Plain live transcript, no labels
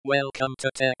Welcome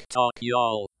to Tech Talk,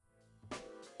 y'all.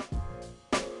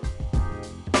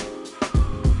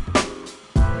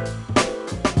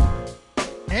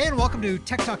 Hey, and welcome to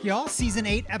Tech Talk, y'all, Season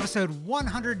 8, Episode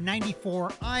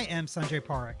 194. I am Sanjay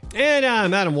Parekh. And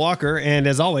I'm Adam Walker. And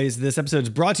as always, this episode is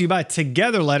brought to you by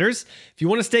Together Letters. If you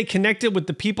want to stay connected with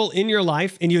the people in your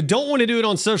life and you don't want to do it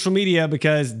on social media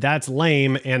because that's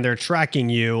lame and they're tracking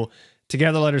you,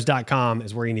 togetherletters.com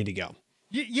is where you need to go.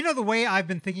 You know, the way I've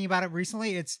been thinking about it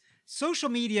recently, it's social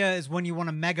media is when you want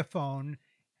a megaphone,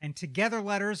 and Together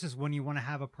Letters is when you want to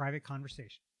have a private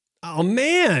conversation. Oh,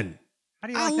 man. How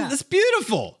do you like that? That's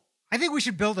beautiful. I think we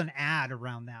should build an ad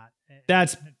around that.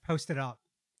 That's and post it up.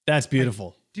 That's beautiful.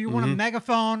 Like, do you want a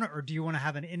megaphone or do you want to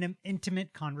have an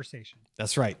intimate conversation?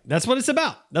 That's right. That's what it's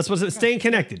about. That's what it's staying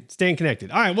connected. Staying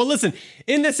connected. All right. Well, listen,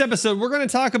 in this episode, we're going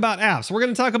to talk about apps. We're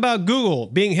going to talk about Google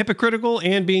being hypocritical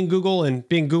and being Google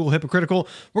hypocritical.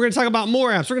 We're going to talk about more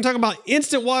apps. We're going to talk about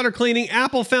instant water cleaning,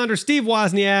 Apple founder Steve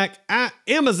Wozniak,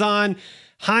 Amazon,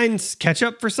 Heinz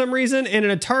ketchup for some reason, and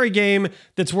an Atari game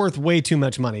that's worth way too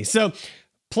much money. So,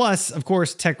 plus, of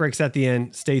course, tech breaks at the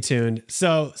end. Stay tuned.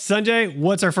 So, Sanjay,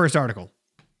 what's our first article?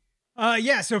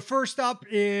 So first up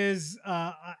is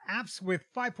apps with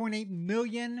 5.8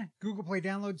 million Google Play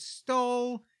downloads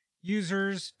stole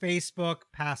users' Facebook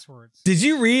passwords. Did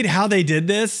you read how they did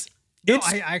this? No,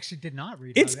 I actually did not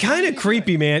read. It's kind of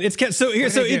creepy, man. It's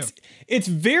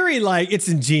very it's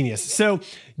ingenious. So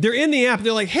they're in the app.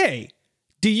 They're like, hey,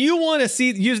 do you want to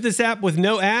use this app with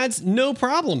no ads? No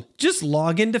problem. Just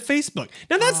log into Facebook.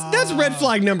 Now that's red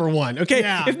flag number one. Okay.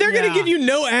 Yeah, if they're going to give you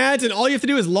no ads and all you have to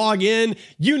do is log in,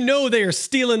 you know they are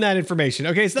stealing that information.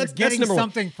 Okay. So that's getting number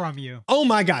something one. from you. Oh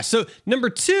my gosh. So number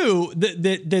two,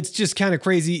 that's just kind of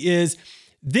crazy is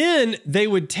then they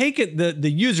would take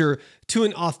the user to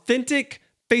an authentic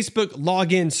Facebook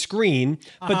login screen,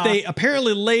 but they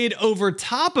apparently laid over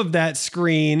top of that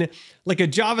screen like a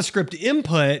JavaScript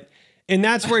input. And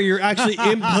that's where you're actually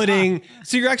inputting.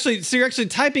 So you're actually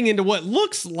typing into what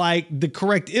looks like the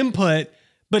correct input,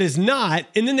 but is not.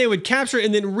 And then they would capture it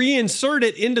and then reinsert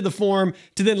it into the form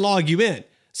to then log you in.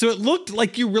 So it looked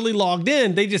like you really logged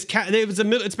in. It's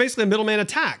basically a middleman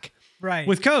attack, right?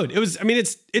 With code.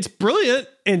 It's brilliant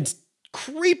and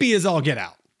creepy as all get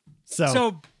out.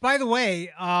 So by the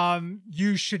way,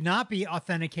 you should not be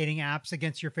authenticating apps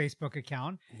against your Facebook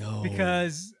account. No,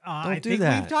 because I think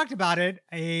we've talked about it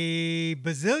a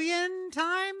bazillion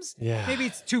times. Yeah, maybe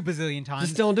it's 2 bazillion times.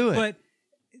 Just don't do it. But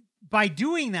by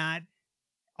doing that,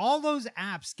 all those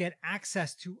apps get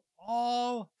access to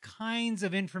all kinds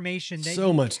of information that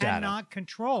you cannot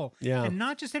control. Yeah, and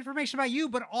not just information about you,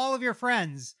 but all of your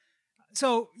friends.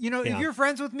 So, if you're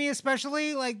friends with me,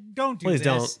 especially, don't do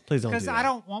this. Please don't. Because I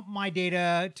don't want my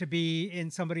data to be in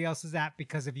somebody else's app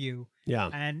because of you. Yeah.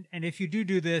 And if you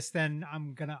do this, then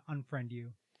I'm going to unfriend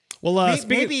you. Well,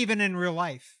 maybe even in real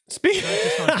life. Speaking of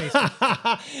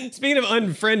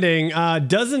unfriending,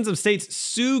 dozens of states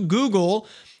sue Google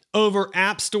over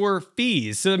App Store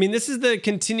fees. So, this is the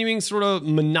continuing sort of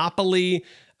monopoly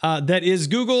that is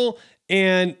Google.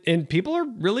 And people are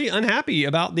really unhappy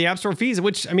about the App Store fees,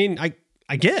 which,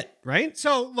 I get, right?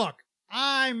 So, look,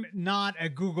 I'm not a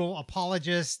Google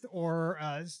apologist or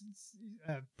a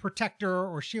protector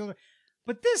or shielder,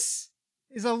 but this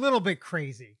is a little bit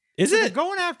crazy. They're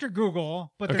going after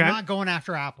Google, but they're not going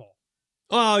after Apple.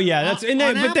 Oh, yeah. But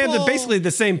they have basically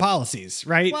the same policies,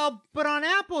 right? Well, but on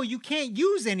Apple, you can't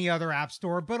use any other app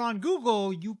store, but on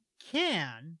Google, you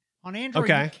can. On Android,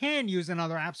 you can use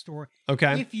another app store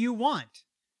if you want.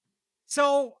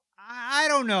 So, I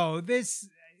don't know. This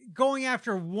going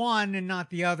after one and not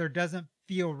the other doesn't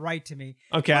feel right to me.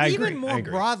 Okay, but I even agree. more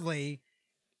broadly,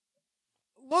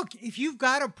 look, if you've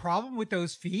got a problem with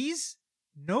those fees,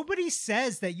 nobody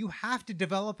says that you have to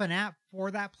develop an app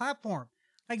for that platform.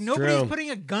 Nobody's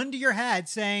putting a gun to your head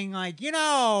saying,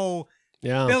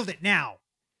 build it now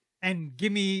and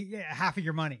give me half of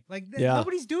your money.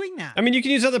 Nobody's doing that. You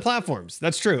can use other platforms.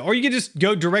 That's true. Or you can just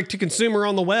go direct to consumer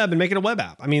on the web and make it a web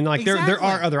app. There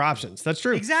are other options. That's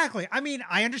true. Exactly.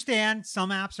 I understand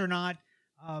some apps are not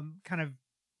kind of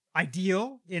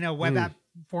ideal in a web app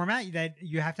format that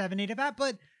you have to have a native app,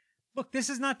 but look, this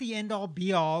is not the end all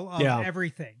be all of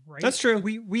everything, right? That's true.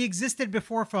 We existed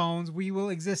before phones. We will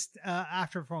exist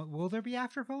after phones. Will there be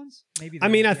after phones? Maybe.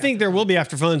 I think there will be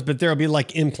after phones, but there'll be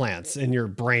implants in your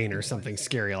brain or something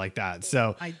scary like that.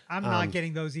 So I'm not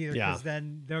getting those either because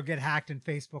then they'll get hacked and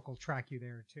Facebook will track you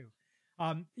there too.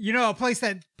 A place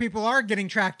that people are getting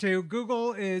tracked to,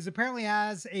 Google apparently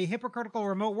has a hypocritical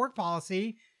remote work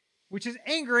policy which is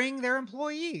angering their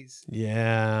employees.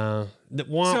 Yeah. So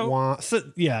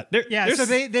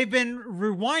they've been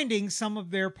rewinding some of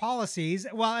their policies.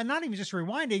 Well, and not even just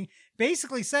rewinding,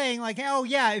 basically saying like, oh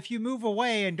yeah, if you move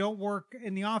away and don't work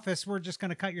in the office, we're just going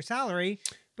to cut your salary,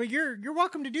 but you're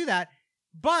welcome to do that.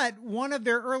 But one of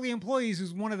their early employees,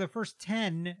 who's one of the first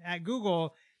 10 at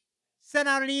Google, sent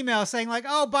out an email saying like,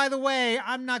 oh, by the way,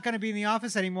 I'm not going to be in the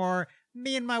office anymore.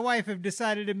 Me and my wife have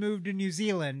decided to move to New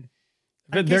Zealand.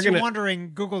 In case you're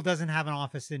wondering, Google doesn't have an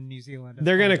office in New Zealand.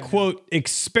 They're going to, quote,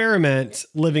 experiment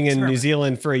living in New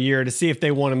Zealand for a year to see if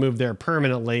they want to move there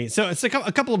permanently. So it's a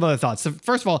couple of other thoughts. So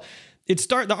first of all,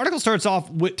 the article starts off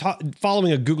with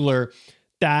following a Googler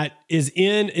that is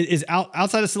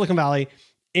outside of Silicon Valley,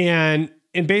 and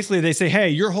basically they say, hey,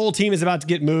 your whole team is about to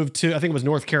get moved to, I think it was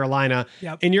North Carolina,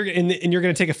 and you're going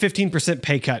to take a 15%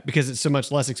 pay cut because it's so much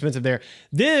less expensive there.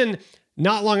 Then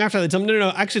not long after that, they tell them, no,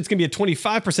 actually it's going to be a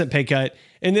 25% pay cut.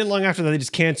 And then long after that, they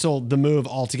just cancel the move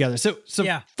altogether. So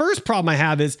first problem I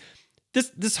have is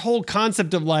this whole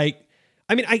concept of like,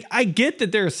 I mean, I get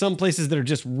that there are some places that are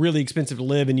just really expensive to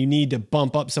live and you need to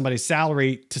bump up somebody's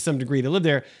salary to some degree to live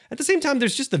there. At the same time,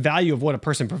 there's just the value of what a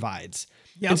person provides.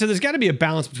 Yep. And so there's got to be a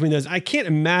balance between those. I can't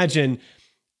imagine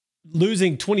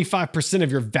losing 25% of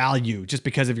your value just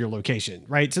because of your location,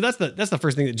 right? So that's the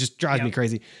first thing that just drives me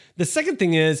crazy. The second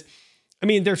thing is, I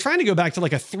mean, they're trying to go back to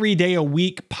like a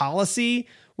 3-day-a-week policy,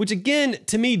 which again,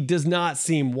 to me, does not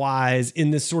seem wise in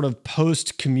this sort of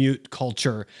post-commute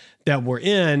culture that we're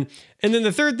in. And then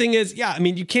the third thing is, I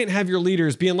mean, you can't have your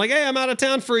leaders being like, hey, I'm out of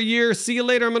town for a year. See you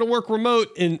later. I'm going to work remote.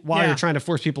 And while you're trying to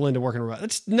force people into working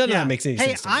remote, none of that makes any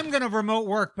sense. Hey, I'm going to remote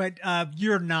work, but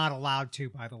you're not allowed to,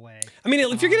 by the way. I mean,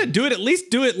 if you're going to do it, at least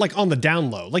do it like on the down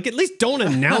low. Like at least don't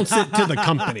announce it to the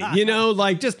company,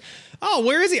 like just, oh,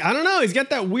 where is he? I don't know. He's got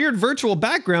that weird virtual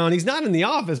background. He's not in the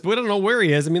office, but we don't know where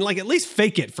he is. I mean, like at least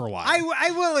fake it for a while.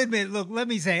 I will admit, look,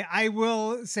 I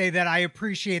will say that I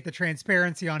appreciate the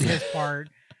transparency on his part.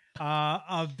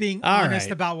 Of being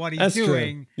honest about what he's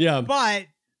doing. True. Yeah. But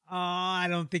I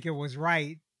don't think it was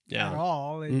right at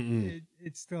all.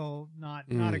 It's still not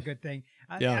a good thing.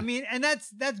 I mean, and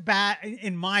that's bad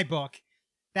in my book.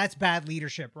 That's bad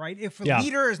leadership, right? If a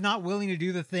leader is not willing to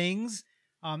do the things,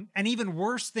 and even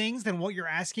worse things than what you're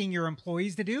asking your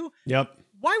employees to do,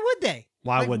 why would they?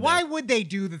 Why would they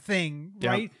do the thing,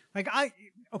 right? Like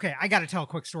I got to tell a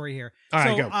quick story here. All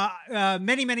right, go.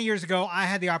 Many, many years ago, I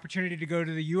had the opportunity to go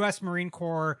to the U.S. Marine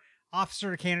Corps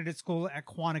Officer to Candidate School at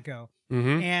Quantico.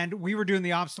 And we were doing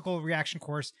the obstacle reaction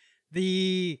course.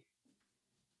 The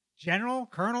general,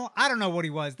 colonel, I don't know what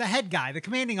he was, the head guy, the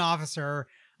commanding officer.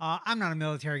 I'm not a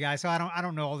military guy, so I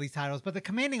don't know all these titles, but the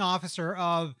commanding officer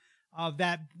of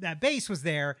that base was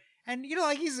there. And,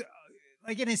 like he's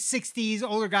like in his 60s,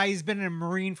 older guy. He's been a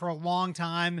Marine for a long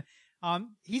time.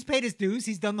 He's paid his dues.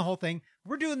 He's done the whole thing.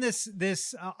 We're doing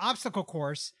this obstacle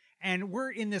course, and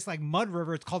we're in this like mud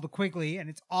river. It's called the Quigley, and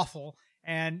it's awful.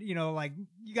 And like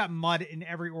you got mud in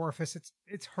every orifice.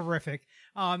 It's horrific.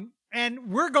 And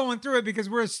we're going through it because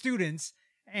we're students.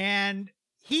 And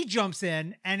he jumps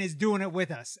in and is doing it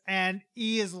with us, and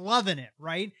he is loving it,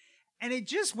 right? And it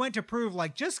just went to prove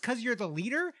like just because you're the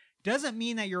leader doesn't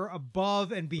mean that you're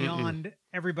above and beyond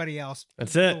everybody else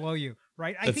below you,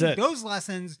 right? I think those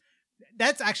lessons.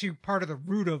 That's actually part of the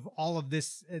root of all of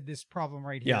this problem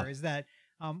right here is that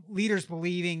leaders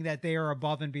believing that they are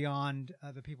above and beyond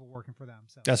the people working for them.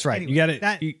 So that's right. Anyway,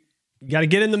 you got to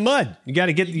get in the mud. You got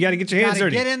to get your hands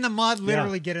dirty. Get in the mud.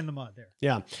 Literally get in the mud there.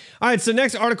 Yeah. All right. So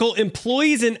next article: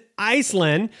 employees in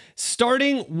Iceland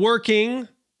starting working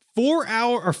 4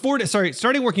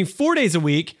 days a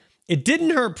week. It didn't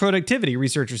hurt productivity,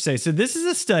 researchers say. So this is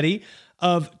a study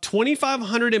of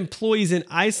 2,500 employees in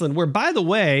Iceland, where, by the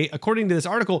way, according to this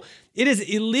article, it is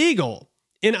illegal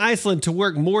in Iceland to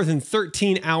work more than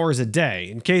 13 hours a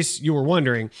day, in case you were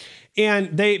wondering.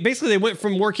 And they went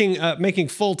from working, making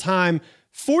full-time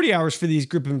 40 hours for these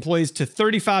group of employees to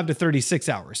 35 to 36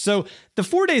 hours. So the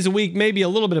 4 days a week may be a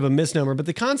little bit of a misnomer, but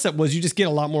the concept was you just get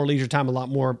a lot more leisure time, a lot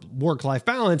more work-life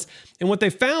balance. And what they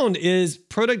found is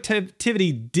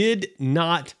productivity did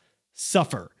not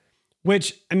suffer.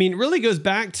 Which, I mean, really goes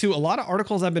back to a lot of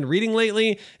articles I've been reading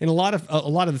lately and a lot of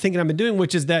the thinking I've been doing,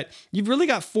 which is that you've really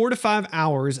got 4 to 5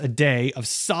 hours a day of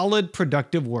solid,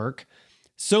 productive work.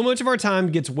 So much of our time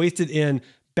gets wasted in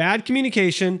bad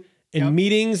communication and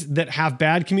meetings that have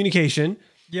bad communication.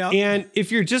 And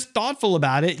if you're just thoughtful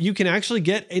about it, you can actually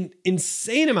get an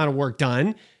insane amount of work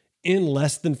done in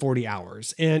less than 40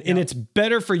 hours. And it's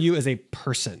better for you as a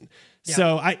person.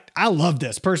 So I love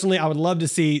this. Personally, I would love to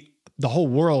see the whole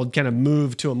world kind of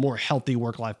move to a more healthy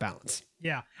work-life balance.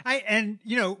 Yeah.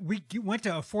 We went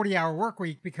to a 40-hour work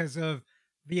week because of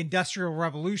the Industrial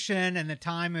Revolution and the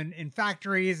time in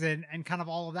factories and kind of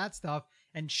all of that stuff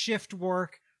and shift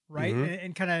work, right?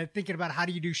 And kind of thinking about how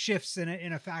do you do shifts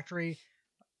in a factory.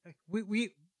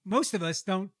 We most of us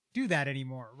don't do that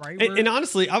anymore, right? And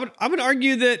honestly, I would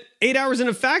argue that 8 hours in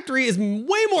a factory is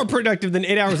way more productive than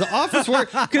 8 hours of office work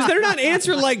because they're not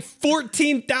answering like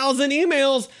 14,000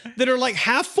 emails that are like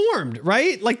half formed,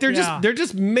 right? Like they're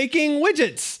just making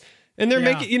widgets. And they're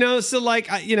making, so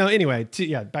like, anyway,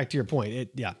 back to your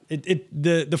point.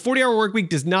 The 40-hour work week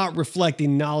does not reflect a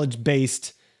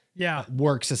knowledge-based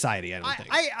work society, I don't think.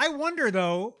 I wonder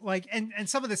though, like, and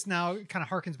some of this now kind of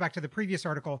harkens back to the previous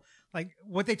article, like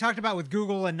what they talked about with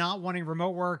Google and not wanting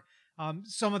remote work.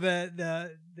 Some of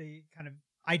the kind of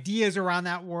ideas around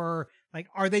that were like,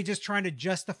 are they just trying to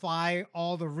justify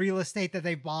all the real estate that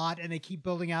they bought and they keep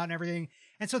building out and everything?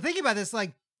 And so thinking about this,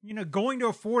 like, going to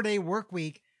a 4-day work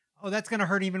week, that's going to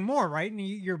hurt even more, right? And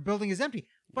your building is empty.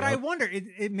 But I wonder,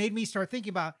 it made me start thinking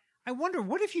about, I wonder,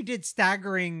 what if you did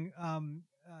staggering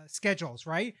schedules,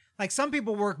 right? Like some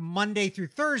people work Monday through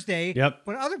Thursday,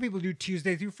 but other people do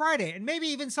Tuesday through Friday. And maybe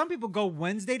even some people go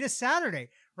Wednesday to Saturday,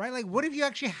 right? Like what if you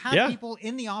actually had people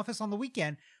in the office on the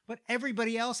weekend, but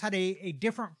everybody else had a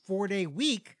different 4-day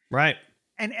week, right?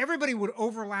 And everybody would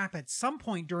overlap at some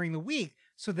point during the week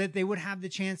so that they would have the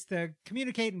chance to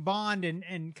communicate and bond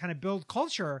and kind of build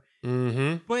culture.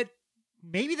 But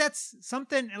maybe that's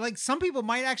something like some people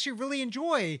might actually really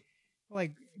enjoy,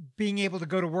 like being able to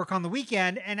go to work on the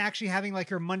weekend and actually having like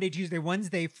your Monday, Tuesday,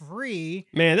 Wednesday free.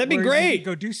 Man, that'd be great.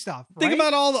 Go do stuff. Think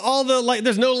about all the like,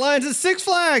 there's no lines at Six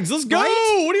Flags. Let's go.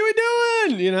 Right? What are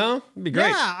we doing? It'd be great.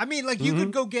 Yeah. I mean, like you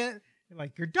could go get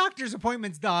like your doctor's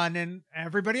appointment's done and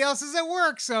everybody else is at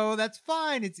work. So that's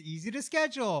fine. It's easy to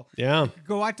schedule. Yeah. You could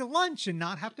go out to lunch and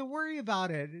not have to worry about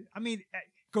it. I mean,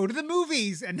 go to the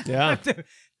movies and not have to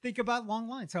think about long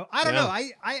lines. So I don't know.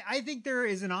 I think there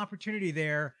is an opportunity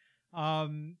there.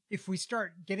 If we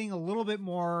start getting a little bit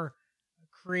more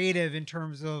creative in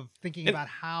terms of thinking about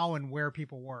how and where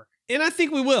people work. And I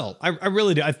think we will. I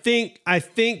really do. I think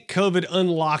COVID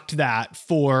unlocked that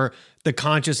for the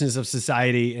consciousness of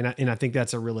society, and I think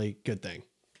that's a really good thing.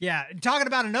 Yeah, talking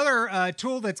about another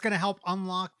tool that's going to help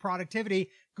unlock productivity,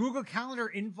 Google Calendar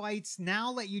invites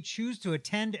now let you choose to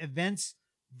attend events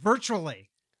virtually.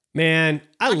 Man,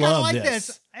 I love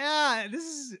this. Yeah, this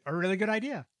is a really good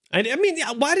idea. I mean,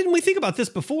 why didn't we think about this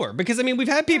before? Because, I mean, we've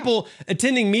had people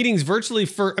attending meetings virtually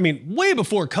way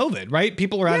before COVID, right?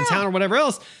 People are out of town or whatever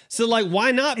else. So, like,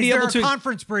 why not be able to... Is there a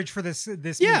conference bridge for this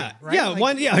meeting,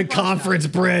 right? A conference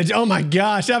bridge. Oh, my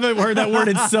gosh. I haven't heard that word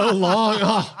in so long.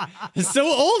 Oh, it's so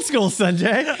old school,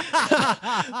 Sanjay.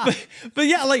 but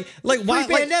yeah, like why...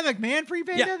 Pre-pandemic, man.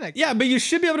 Pre-pandemic. Yeah, but you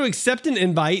should be able to accept an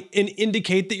invite and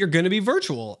indicate that you're going to be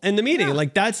virtual in the meeting. Yeah.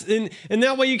 Like, that's... And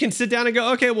that way you can sit down and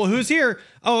go, okay, well, who's here?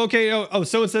 Oh, okay. Oh,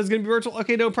 so-and-so is going to be virtual.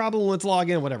 Okay, no problem. Let's log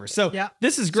in, whatever. So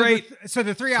this is great. So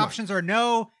the three options are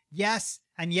no, yes,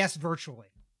 and yes virtually.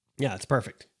 Yeah, it's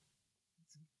perfect.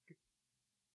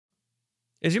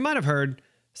 As you might have heard,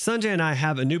 Sanjay and I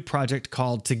have a new project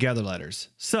called Together Letters.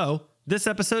 So this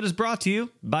episode is brought to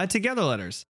you by Together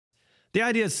Letters. The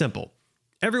idea is simple.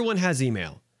 Everyone has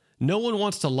email. No one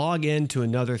wants to log in to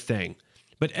another thing,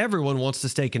 but everyone wants to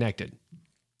stay connected.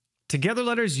 Together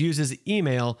Letters uses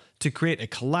email to create a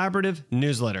collaborative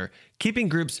newsletter, keeping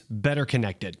groups better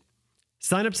connected.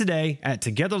 Sign up today at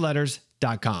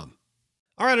togetherletters.com.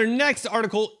 All right, our next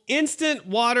article, instant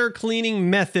water cleaning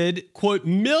method, quote,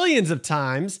 millions of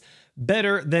times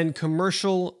better than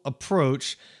commercial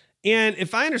approach. And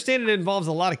if I understand it, it involves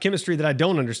a lot of chemistry that I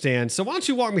don't understand. So why don't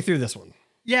you walk me through this one?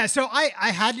 Yeah, so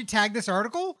I had to tag this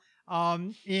article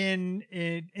in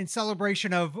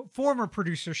celebration of former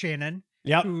producer Shannon.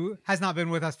 Yep. Who has not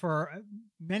been with us for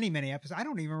many, many episodes. I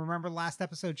don't even remember the last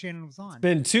episode Shannon was on.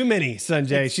 Been too many,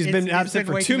 Sanjay. She's been absent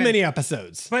for too many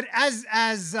episodes. But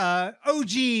as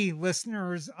OG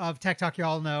listeners of Tech Talk, you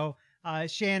all know,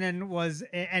 Shannon was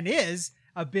and is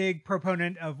a big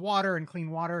proponent of water and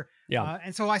clean water. Yeah.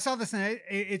 And so I saw this and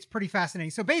it's pretty fascinating.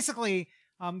 So basically,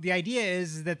 the idea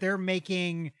is that they're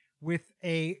making with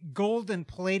a gold and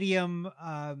palladium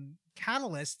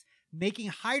catalyst, making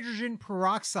hydrogen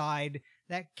peroxide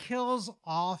that kills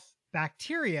off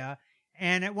bacteria.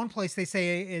 And at one place they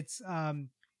say it's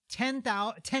 10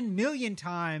 million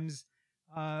times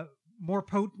more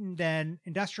potent than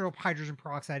industrial hydrogen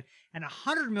peroxide and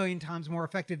 100 million times more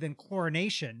effective than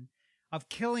chlorination of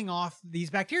killing off these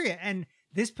bacteria. And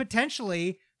this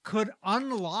potentially could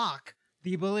unlock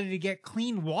the ability to get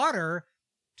clean water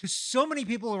to so many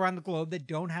people around the globe that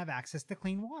don't have access to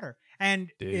clean water.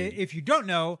 And if you don't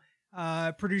know,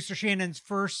 producer Shannon's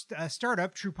first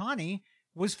startup, Trupani,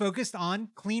 was focused on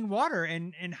clean water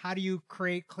and how do you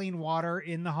create clean water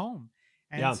in the home.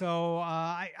 And so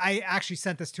I actually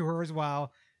sent this to her as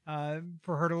well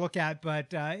for her to look at. But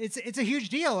it's a huge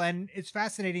deal, and it's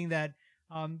fascinating that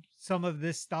some of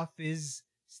this stuff is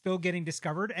still getting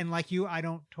discovered. And like you, I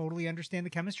don't totally understand the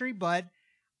chemistry, but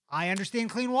I understand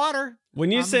clean water.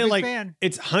 When you say like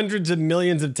it's hundreds of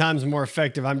millions of times more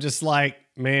effective, I'm just like,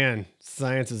 man,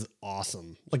 science is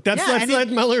awesome. Like that's my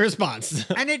only response.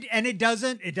 and it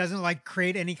doesn't like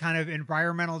create any kind of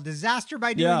environmental disaster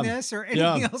by doing this or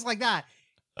anything else like that.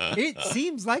 It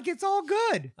seems like it's all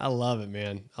good. I love it,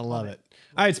 man. I love it.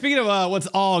 All right. Speaking of what's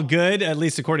all good, at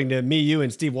least according to me, you,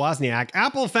 and Steve Wozniak,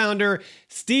 Apple founder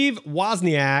Steve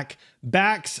Wozniak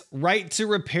backs right to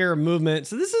repair movement.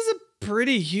 So this is a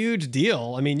pretty huge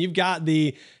deal. I mean, you've got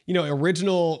the,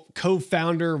 original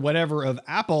co-founder, whatever, of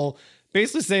Apple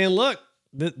basically saying, look,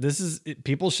 this is,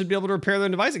 people should be able to repair their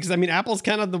devices. Because I mean, Apple's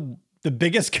kind of the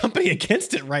biggest company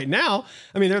against it right now.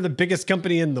 I mean, they're the biggest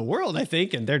company in the world, I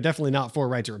think, and they're definitely not for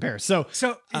right to repair. So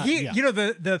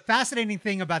the fascinating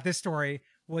thing about this story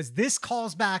was this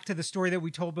calls back to the story that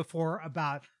we told before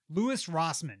about Louis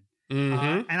Rossmann.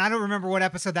 Mm-hmm. And I don't remember what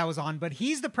episode that was on, but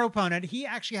he's the proponent. He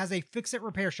actually has a fix-it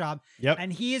repair shop. Yep.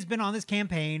 And he has been on this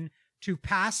campaign to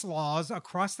pass laws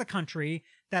across the country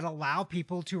that allow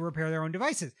people to repair their own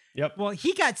devices. Yep. Well,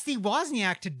 he got Steve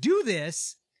Wozniak to do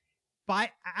this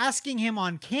by asking him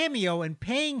on Cameo and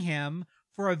paying him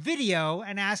for a video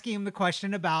and asking him the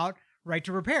question about right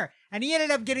to repair. And he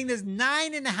ended up getting this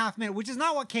 9.5 minute, which is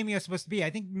not what Cameo is supposed to be.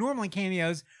 I think normally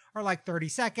Cameos are like 30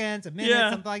 seconds, a minute,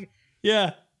 something like that.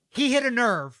 Yeah. He hit a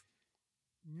nerve.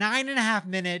 9.5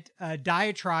 minute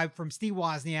diatribe from Steve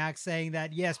Wozniak saying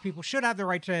that, yes, people should have the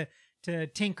right to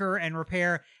tinker and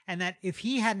repair. And that if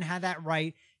he hadn't had that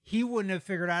right, he wouldn't have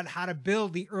figured out how to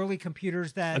build the early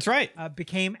computers that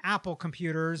became Apple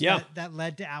computers that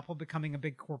led to Apple becoming a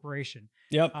big corporation.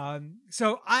 Yep.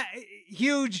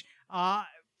 Huge.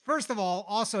 First of all,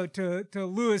 also to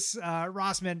Louis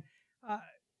Rossmann,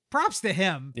 props to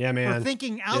him for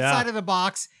thinking outside of the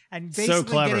box and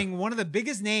basically getting one of the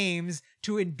biggest names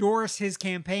to endorse his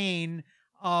campaign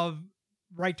of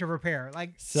right to repair.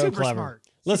 Like super smart.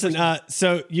 Listen,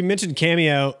 so you mentioned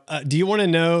Cameo. Do you want to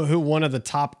know who one of the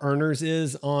top earners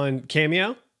is on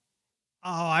Cameo?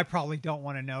 Oh, I probably don't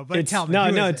want to know, but tell me.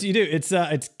 You do.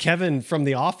 It's Kevin from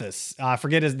The Office. I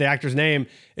forget the actor's name.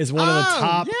 Is one of the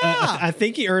top. I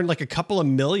think he earned like a couple of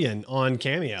million on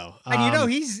Cameo.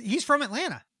 And he's from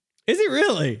Atlanta. Is he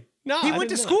really? No, he went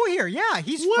to school here. Yeah,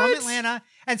 he's from Atlanta,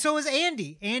 and so is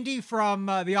Andy. Andy from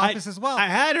The Office as well. I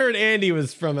had heard Andy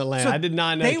was from Atlanta. I did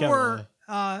not know they were.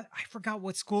 I forgot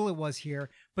what school it was here,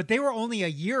 but they were only a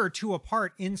year or two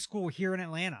apart in school here in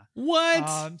Atlanta.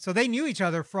 What? So they knew each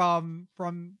other from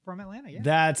Atlanta. Yeah,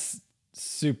 that's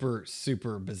super,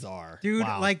 super bizarre, dude.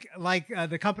 Wow. Like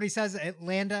the company says,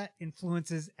 Atlanta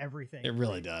influences everything. It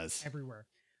really does. Everywhere.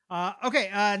 Okay,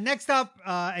 next up,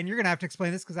 and you're going to have to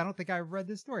explain this because I don't think I read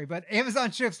this story, but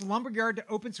Amazon shifts Lumberyard to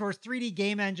open source 3D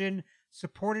game engine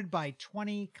supported by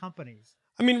 20 companies.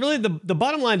 I mean, really, the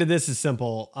bottom line to this is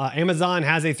simple. Amazon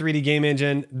has a 3D game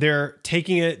engine. They're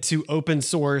taking it to open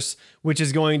source, which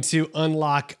is going to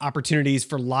unlock opportunities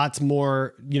for lots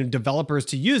more, developers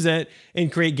to use it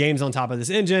and create games on top of this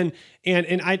engine.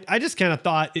 And I just kind of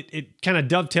thought it kind of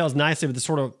dovetails nicely with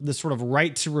this sort of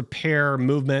right to repair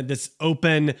movement, this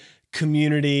open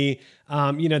community.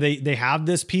 They have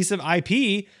this piece of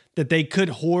IP that they could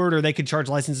hoard or they could charge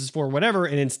licenses for, whatever,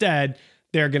 and instead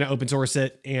they're going to open source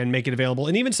it and make it available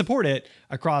and even support it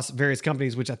across various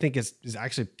companies, which I think is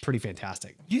actually pretty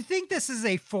fantastic. Do you think this is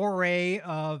a foray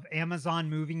of Amazon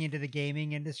moving into the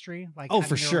gaming industry? Like,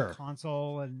 for sure,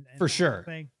 console and for sure,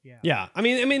 thing? Yeah. I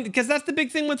mean, because that's the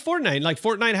big thing with Fortnite. Like,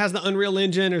 Fortnite has the Unreal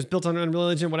Engine, or is built on Unreal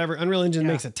Engine, whatever. Unreal Engine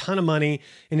makes a ton of money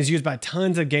and is used by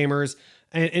tons of gamers.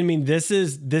 And I mean, this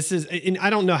is, and I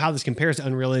don't know how this compares to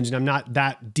Unreal Engine. I'm not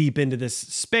that deep into this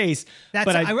space.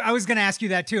 But I was going to ask you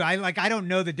that too. I don't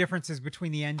know the differences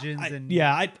between the engines I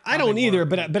don't either.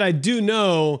 But I do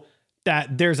know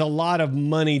that there's a lot of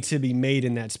money to be made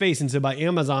in that space. And so by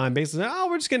Amazon basically,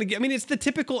 we're just going to get, I mean, it's the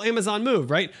typical Amazon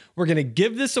move, right? We're going to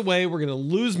give this away. We're going to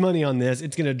lose money on this.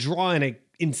 It's going to draw in a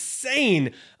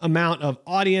insane amount of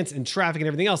audience and traffic and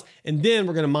everything else, and then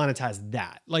we're going to monetize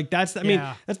that. Like that's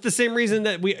the same reason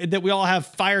that we all have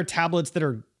Fire tablets that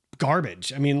are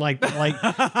garbage. I mean, like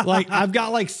I've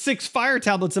got like 6 Fire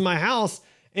tablets in my house,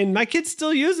 and my kids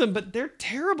still use them, but they're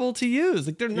terrible to use.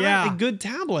 Like they're not a good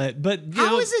tablet. But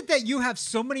how is it that you have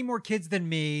so many more kids than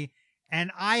me,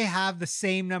 and I have the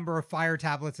same number of fire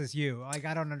tablets as you. Like,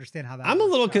 I don't understand how that I'm a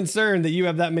works little out. concerned that you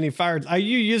have that many fire. Are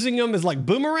you using them as like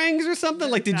boomerangs or something?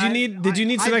 Like, did you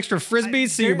need some extra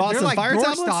frisbees so you bought some like fire door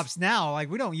tablets? stops now. Like,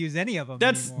 we don't use any of them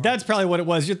anymore. That's probably what it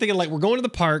was. You're thinking like, we're going to the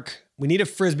park. We need a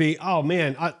frisbee. Oh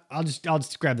man, I'll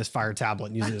just grab this fire tablet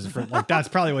and use it as a frisbee. Like, that's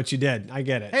probably what you did. I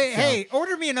get it. Hey,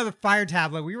 order me another fire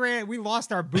tablet. We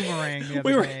lost our boomerang the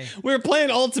other day. We were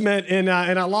playing Ultimate and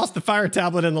I lost the fire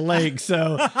tablet in the lake.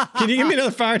 So can you give me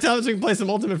another fire tablet so we can play some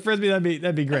Ultimate Frisbee?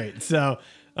 That'd be great. So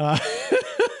all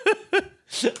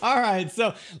right.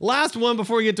 So last one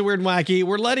before we get to Weird and Wacky,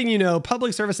 we're letting you know,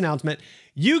 public service announcement.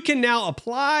 You can now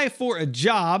apply for a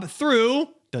job through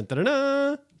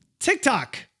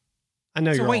TikTok. I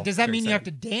know So you're wait, does that mean excited. you have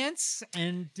to dance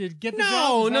and to get the No,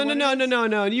 job? Is that what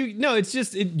it is? No. It's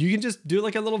just you can just do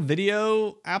like a little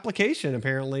video application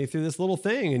apparently through this little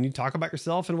thing, and you talk about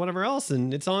yourself and whatever else,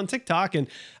 and it's on TikTok. And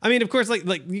I mean, of course,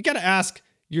 like you got to ask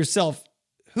yourself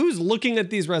who's looking at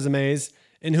these resumes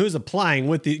and who's applying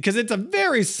with the, because it's a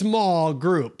very small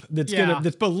group that's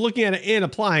both looking at it and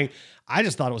applying. I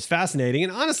just thought it was fascinating,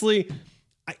 and honestly,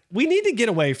 we need to get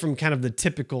away from kind of the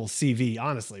typical CV,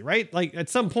 honestly, right? Like at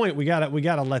some point we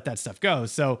gotta let that stuff go.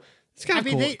 So it's kind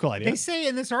of cool idea. They say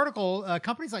in this article,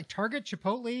 companies like Target,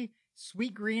 Chipotle,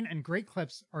 Sweet Green, and Great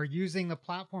Clips are using the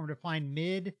platform to find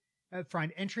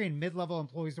entry and mid-level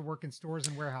employees to work in stores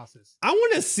and warehouses. I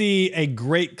want to see a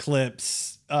Great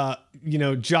Clips,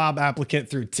 job applicant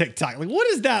through TikTok. Like, what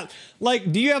is that?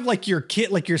 Like, do you have like your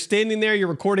kid, like you're standing there, you're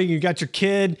recording, you got your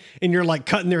kid and you're like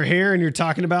cutting their hair and you're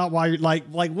talking about why you're like,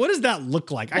 what does that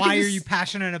look like? Why are you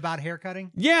passionate about hair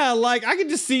cutting? Yeah. Like I could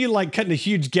just see you like cutting a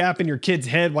huge gap in your kid's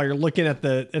head while you're looking at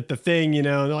the thing, and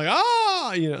they're like,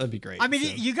 that'd be great. I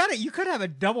mean, you could have a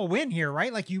double win here,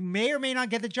 right? Like you may or may not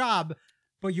get the job,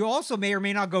 but you also may or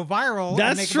may not go viral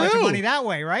and make a bunch of money that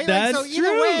way, right? That's so either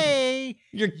true. way,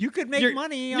 you could make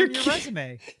money on your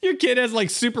resume. Your kid has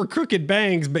like super crooked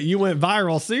bangs, but you went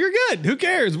viral, so you're good. Who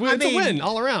cares? It's a win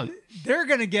all around. They're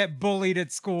gonna get bullied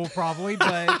at school probably,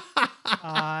 but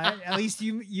at least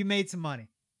you made some money.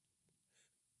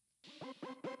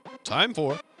 Time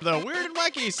for the Weird and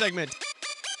Wacky segment.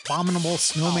 Abominable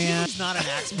snowman. He's not an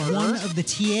axe murderer. One of the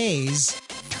TAs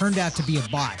turned out to be a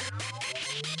bot.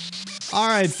 All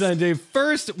right, Sanjay.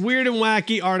 First Weird and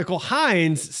Wacky article.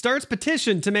 Heinz starts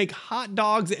petition to make hot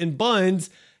dogs and buns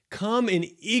come in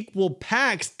equal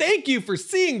packs. Thank you for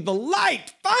seeing the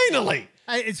light, finally.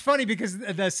 It's funny because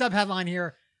the subheadline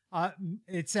here,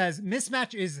 it says,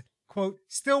 mismatch is, quote,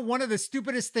 still one of the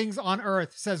stupidest things on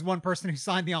earth, says one person who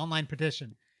signed the online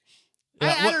petition.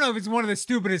 Yeah, I don't know if it's one of the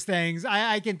stupidest things.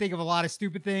 I can think of a lot of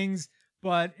stupid things,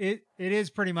 but it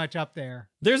is pretty much up there.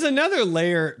 There's another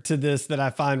layer to this that I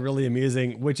find really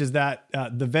amusing, which is that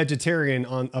the vegetarian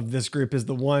of this group is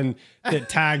the one that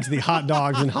tags the hot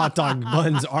dogs and hot dog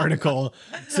buns article.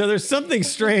 So there's something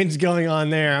strange going on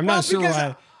there. I'm not sure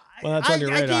why. Well, that's on your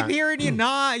radar. I keep hearing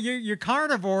your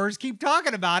carnivores keep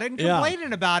talking about it and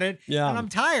complaining about it. Yeah. And I'm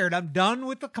tired. I'm done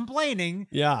with the complaining.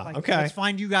 Yeah. Okay. Let's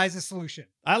find you guys a solution.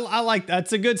 I like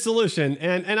that's a good solution.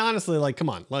 And honestly, like, come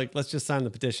on, like, let's just sign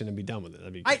the petition and be done with it.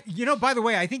 That'd be great. By the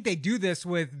way, I think they do this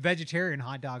with vegetarian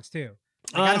hot dogs too.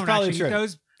 Like, I that's don't probably actually true. eat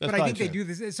those, That's but I think probably they do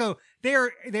this. So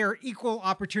they're equal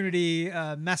opportunity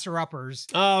messer uppers.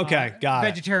 Oh, okay. Got it.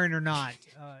 Vegetarian or not,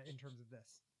 in terms of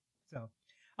this. So,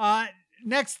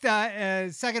 next,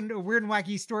 second weird and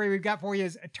wacky story we've got for you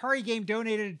is Atari game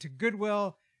donated to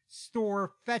Goodwill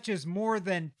store fetches more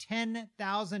than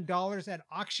 $10,000 at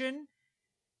auction.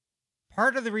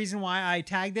 Part of the reason why I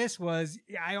tagged this was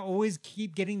I always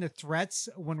keep getting the threats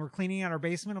when we're cleaning out our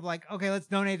basement of like, okay, let's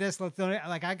donate this. Let's donate.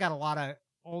 Like I got a lot of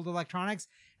old electronics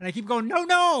and I keep going,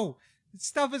 no, this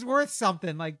stuff is worth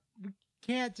something. Like we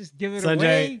can't just give it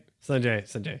away.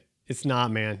 Sanjay. It's not,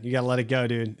 man. You gotta let it go,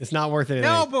 dude. It's not worth anything.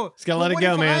 No, but just gotta let it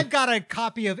go, man. I've got a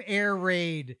copy of Air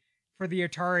Raid for the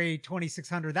Atari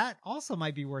 2600. That also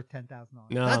might be worth $10,000.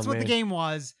 No, that's what man. the game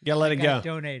was. You gotta let it go.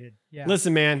 Donated. Yeah.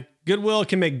 Listen, man. Goodwill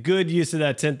can make good use of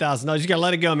that $10,000. You gotta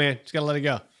let it go, man. Just gotta let it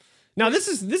go. Now, this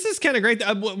is kind of great.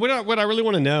 What I really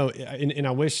want to know, and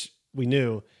I wish we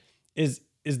knew, is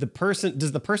the person?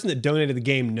 Does the person that donated the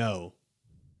game know?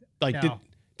 Like, No.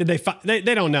 did they?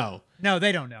 They don't know. No,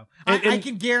 they don't know. And- I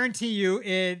can guarantee you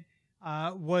it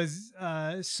was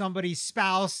somebody's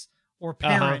spouse or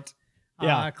parent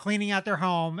Yeah. cleaning out their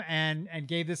home and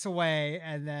gave this away.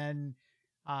 And then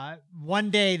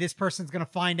one day this person's going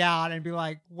to find out and be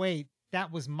like, wait,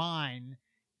 that was mine.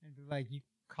 And be like, you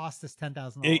cost us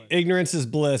 $10,000. Ignorance is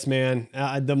bliss, man.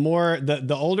 The more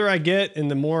the older I get,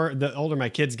 and the older my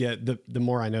kids get, the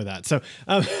more I know that. So,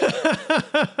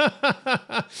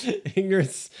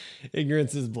 Ignorance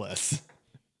is bliss.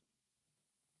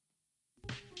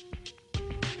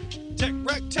 Tech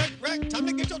wreck, time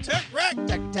to get your tech wreck.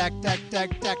 Tech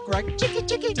wreck.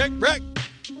 Chicky. Tech wreck.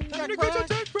 Time to get your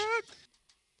tech wreck.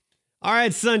 All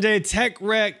right, Sunday tech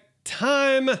wreck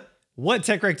time. What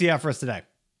tech wreck do you have for us today?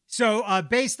 So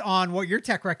based on what your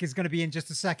tech rec is going to be in just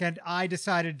a second, I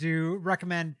decided to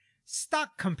recommend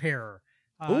Stock Comparer.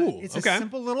 It's a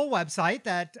simple little website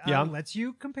that lets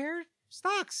you compare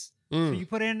stocks. So you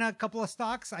put in a couple of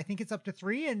stocks. I think it's up to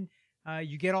 3, and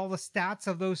you get all the stats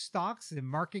of those stocks and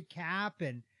market cap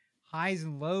and highs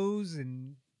and lows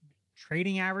and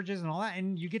trading averages and all that.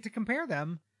 And you get to compare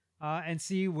them and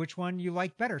see which one you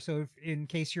like better. So if in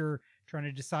case you're trying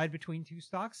to decide between 2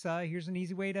 stocks, here's an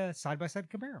easy way to side-by-side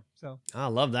compare them. So I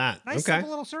love that. nice simple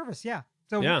little service. Yeah.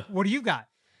 So what do you got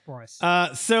for us?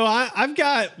 So I've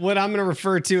got what I'm going to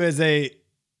refer to as an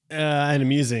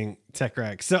amusing tech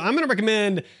wreck. So I'm going to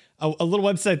recommend a little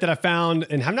website that I found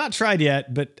and have not tried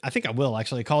yet, but I think I will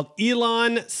actually, called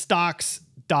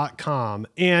elonstocks.com.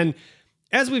 And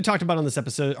as we've talked about on this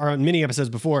episode or on many episodes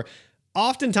before,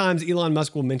 oftentimes Elon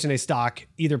Musk will mention a stock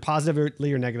either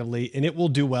positively or negatively, and it will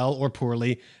do well or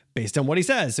poorly based on what he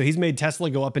says. So he's made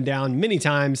Tesla go up and down many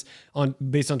times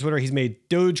based on Twitter. He's made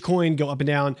Dogecoin go up and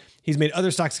down. He's made other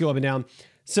stocks go up and down.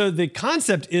 So the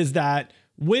concept is that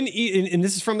and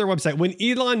this is from their website, when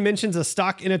Elon mentions a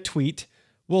stock in a tweet,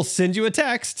 we'll send you a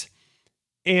text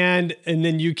and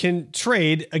then you can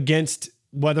trade against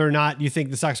whether or not you think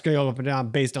the stock's going to go up and down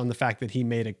based on the fact that he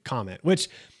made a comment, which,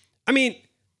 I mean,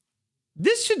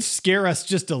 this should scare us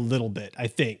just a little bit, I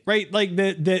think, right? Like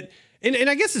and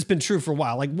I guess it's been true for a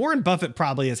while. Like Warren Buffett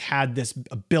probably has had this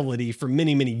ability for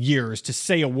many, many years to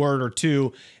say a word or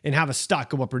two and have a stock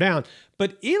go up or down.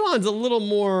 But Elon's a little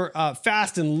more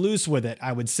fast and loose with it,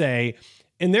 I would say.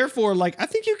 And therefore, like, I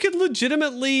think you could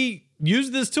legitimately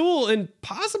use this tool and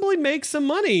possibly make some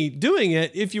money doing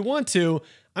it if you want to.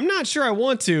 I'm not sure I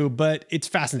want to, but it's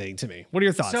fascinating to me. What are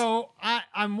your thoughts? So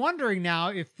I'm wondering now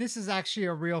if this is actually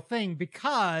a real thing,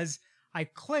 because I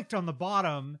clicked on the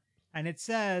bottom and it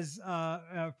says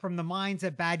from the minds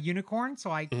at Bad Unicorn.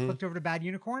 So I clicked over to Bad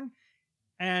Unicorn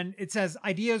and it says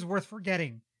ideas worth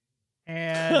forgetting.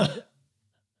 And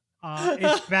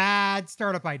it's bad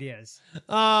startup ideas.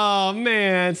 Oh,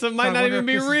 man. So it might not even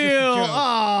be real.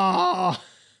 Oh.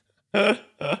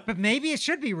 But maybe it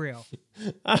should be real.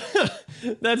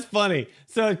 That's funny.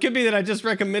 So it could be that I just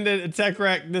recommended a tech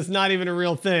wreck that's not even a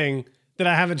real thing that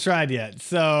I haven't tried yet.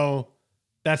 So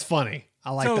that's funny. I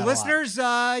like that. So listeners,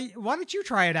 why don't you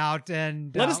try it out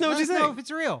and let us know what you think. Know if it's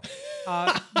real.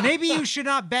 Maybe you should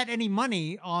not bet any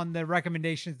money on the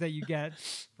recommendations that you get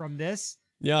from this.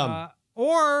 Yeah.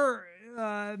 Or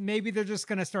maybe they're just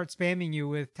going to start spamming you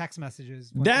with text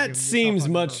messages. That seems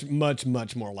much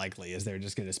more likely, as they're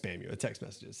just going to spam you with text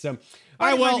messages. So, all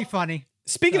right, well, might be funny.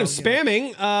 Speaking of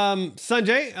spamming,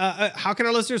 Sanjay, how can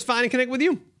our listeners find and connect with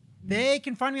you? They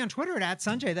can find me on Twitter at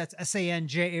Sanjay, that's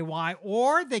SANJAY,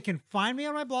 or they can find me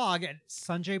on my blog at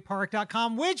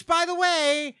sanjaypark.com, which, by the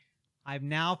way, I've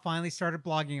now finally started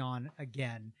blogging on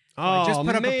again. So I just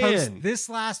put up a post this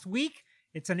last week.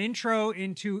 It's an intro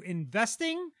into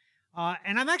investing,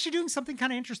 and I'm actually doing something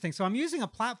kind of interesting. So I'm using a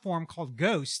platform called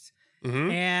Ghost,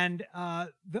 and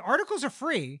the articles are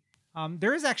free.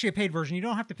 There is actually a paid version. You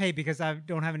don't have to pay because I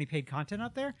don't have any paid content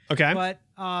up there. Okay. But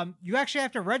you actually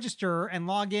have to register and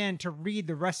log in to read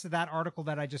the rest of that article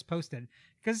that I just posted,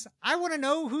 because I want to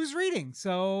know who's reading.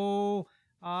 So,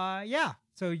 yeah.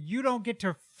 So you don't get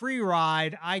to free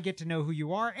ride. I get to know who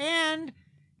you are. And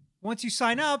once you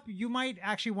sign up, you might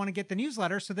actually want to get the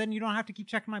newsletter, so then you don't have to keep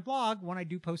checking my blog when I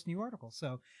do post new articles.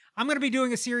 So I'm going to be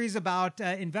doing a series about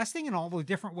investing and all the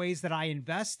different ways that I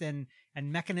invest and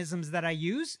mechanisms that I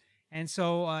use. And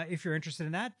so if you're interested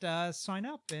in that, sign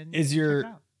up and check it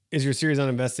out. Is your series on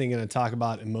investing going to talk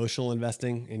about emotional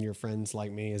investing and your friends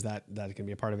like me? Is that can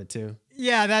be a part of it too?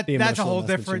 Yeah, that's a whole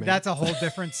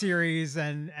different series,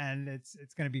 and it's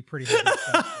going to be pretty heavy.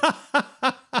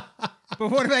 But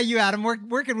what about you, Adam?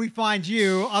 Where can we find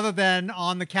you other than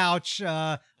on the couch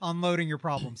unloading your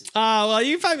problems? Well,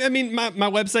 you find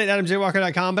my website,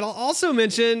 adamjwalker.com, but I'll also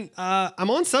mention I'm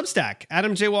on Substack,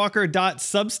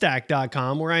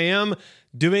 adamjwalker.substack.com, where I'm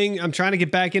trying to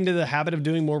get back into the habit of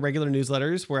doing more regular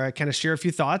newsletters where I kind of share a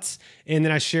few thoughts, and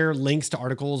then I share links to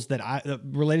articles that I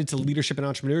related to leadership and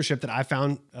entrepreneurship that I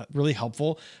found really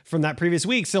helpful from that previous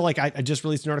week. So like I just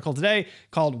released an article today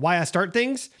called Why I Start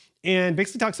Things, and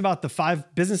basically talks about the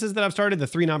 5 businesses that I've started, the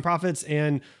 3 nonprofits,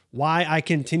 and why I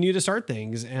continue to start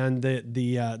things. And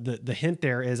the hint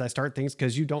there is I start things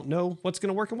because you don't know what's going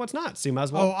to work and what's not. So you might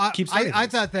as well keep starting. I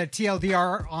thought that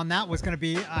TLDR on that was going to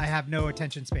be I have no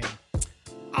attention span.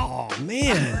 Oh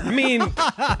man. I mean,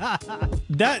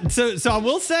 so I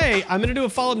will say I'm going to do a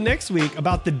follow-up next week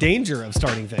about the danger of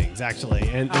starting things actually.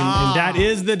 And that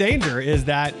is the danger, is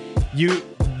that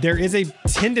there is a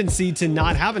tendency to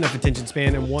not have enough attention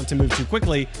span and want to move too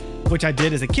quickly, which I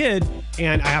did as a kid,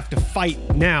 and I have to fight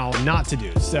now not to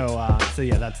do. So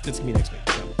yeah, that's gonna be next week.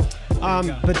 So.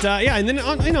 Yeah, and then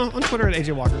on Twitter at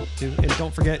AJ Walker too, and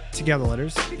don't forget Together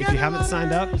Letters. If you haven't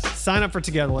signed up, sign up for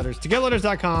Together Letters.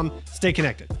 TogetherLetters.com. Stay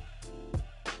connected.